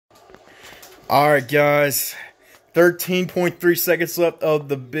Alright, guys. 13.3 seconds left of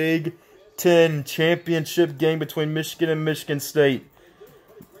the Big Ten championship game between Michigan and Michigan State.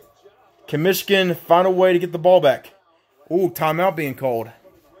 Can Michigan find a way to get the ball back? Ooh, timeout being called.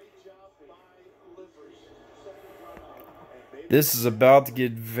 This is about to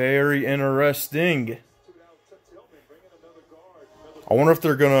get very interesting. I wonder if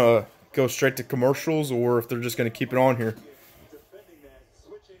they're going to go straight to commercials or if they're just going to keep it on here.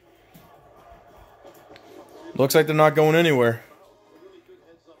 Looks like they're not going anywhere.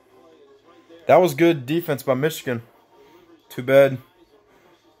 That was good defense by Michigan. Too bad.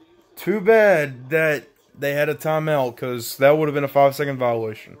 Too bad that they had a timeout, because that would have been a 5-second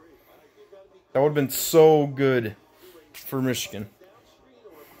violation. That would have been so good for Michigan.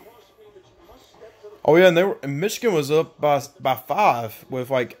 Oh yeah, and Michigan was up by 5 with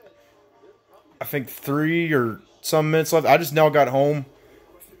like, I think 3 or some minutes left. I just now got home,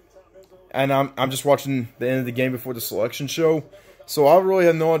 and I'm just watching the end of the game before the selection show, so I really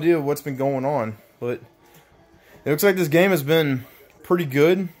have no idea what's been going on. But it looks like this game has been pretty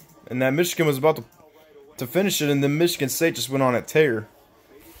good, and that Michigan was about to finish it, and then Michigan State just went on a tear.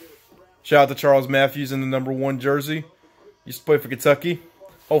 Shout out to Charles Matthews in the #1 jersey. Used to play for Kentucky.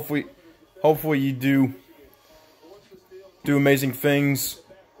 Hopefully you do amazing things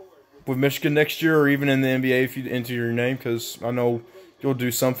with Michigan next year, or even in the NBA if you enter your name, because I know you'll do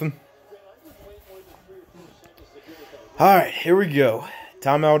something. Alright, here we go.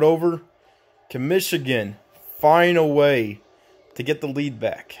 Timeout over. Can Michigan find a way to get the lead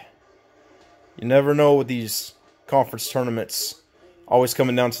back? You never know with these conference tournaments. Always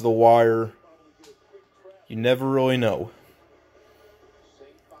coming down to the wire. You never really know.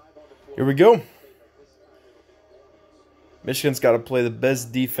 Here we go. Michigan's got to play the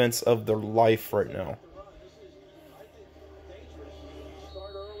best defense of their life right now.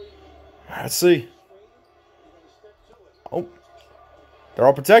 Let's see. Oh, they're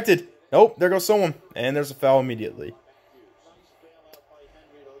all protected. Nope, there goes someone. And there's a foul immediately.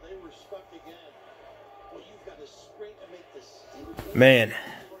 Man,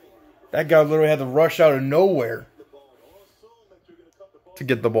 that guy literally had to rush out of nowhere to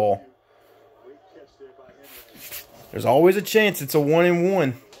get the ball. There's always a chance it's a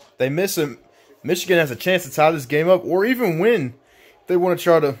 1-and-1. They miss him. Michigan has a chance to tie this game up or even win if they want to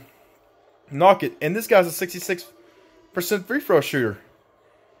try to knock it. And this guy's a 66% free throw shooter.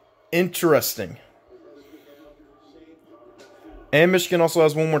 Interesting. And Michigan also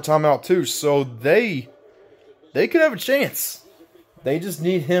has one more timeout too, so they could have a chance. They just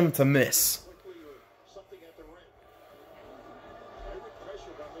need him to miss.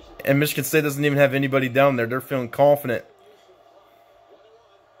 And Michigan State doesn't even have anybody down there. They're feeling confident.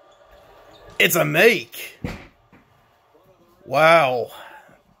 It's a make. Wow.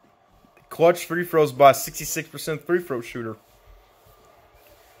 Clutch free throws by a 66% free throw shooter.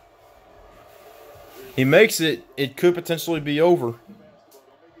 He makes it. It could potentially be over.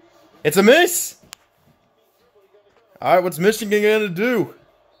 It's a miss. All right, what's Michigan going to do?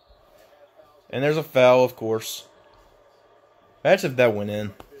 And there's a foul, of course. Imagine if that went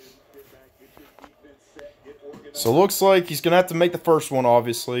in. So it looks like he's going to have to make the first one,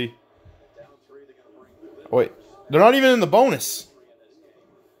 obviously. Wait, they're not even in the bonus.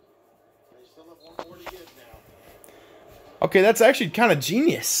 Okay, that's actually kind of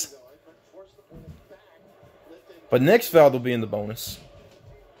genius. But next foul, they'll be in the bonus.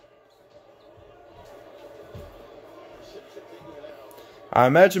 I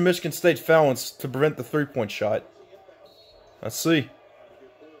imagine Michigan State fouling to prevent the three-point shot. Let's see.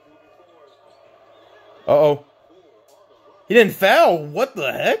 Uh-oh. He didn't foul. What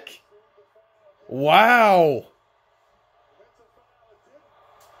the heck? Wow.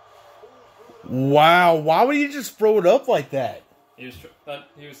 Wow. Why would he just throw it up like that? He was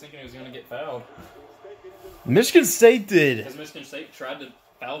thinking he was going to get fouled. Michigan State did. Because Michigan State tried to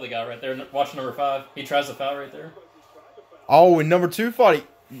foul the guy right there. Watch number 5. He tries to foul right there. Oh, and number 2 thought he...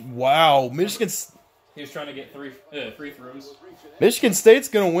 Wow. He was trying to get free throws. Michigan State's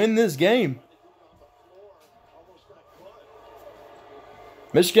going to win this game.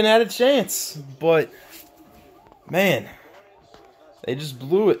 Michigan had a chance, but, man, they just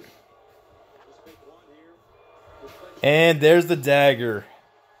blew it. And there's the dagger.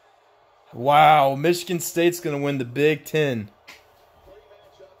 Wow, Michigan State's going to win the Big Ten.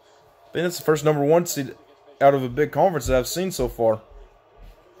 I think that's the first #1 seed out of a big conference that I've seen so far.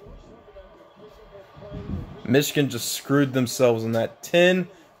 Michigan just screwed themselves in that 10-0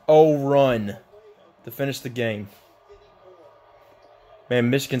 run to finish the game. Man,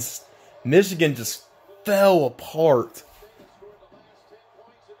 Michigan just fell apart.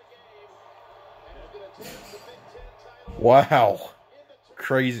 Wow.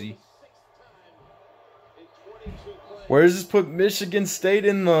 Crazy. Where does this put Michigan State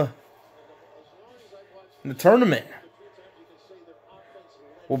in the tournament?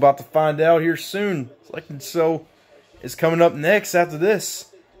 We're about to find out here soon. Selected So is coming up next after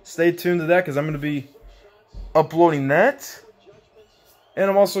this. Stay tuned to that because I'm going to be uploading that. And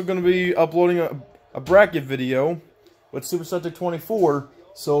I'm also going to be uploading a bracket video with Super Celtic 24.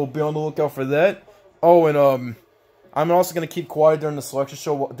 So be on the lookout for that. Oh, and I'm also going to keep quiet during the selection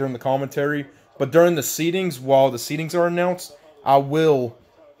show, during the commentary. But during the seedings, while the seedings are announced, I will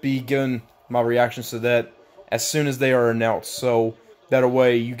be giving my reactions to that as soon as they are announced. So that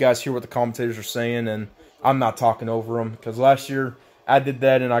way you guys hear what the commentators are saying and I'm not talking over them. Because last year I did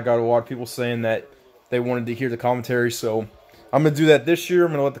that and I got a lot of people saying that they wanted to hear the commentary. So I'm going to do that this year.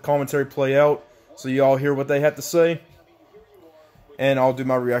 I'm going to let the commentary play out so you all hear what they have to say. And I'll do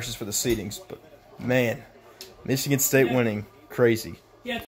my reactions for the seedings. But, man, Michigan State winning. Crazy.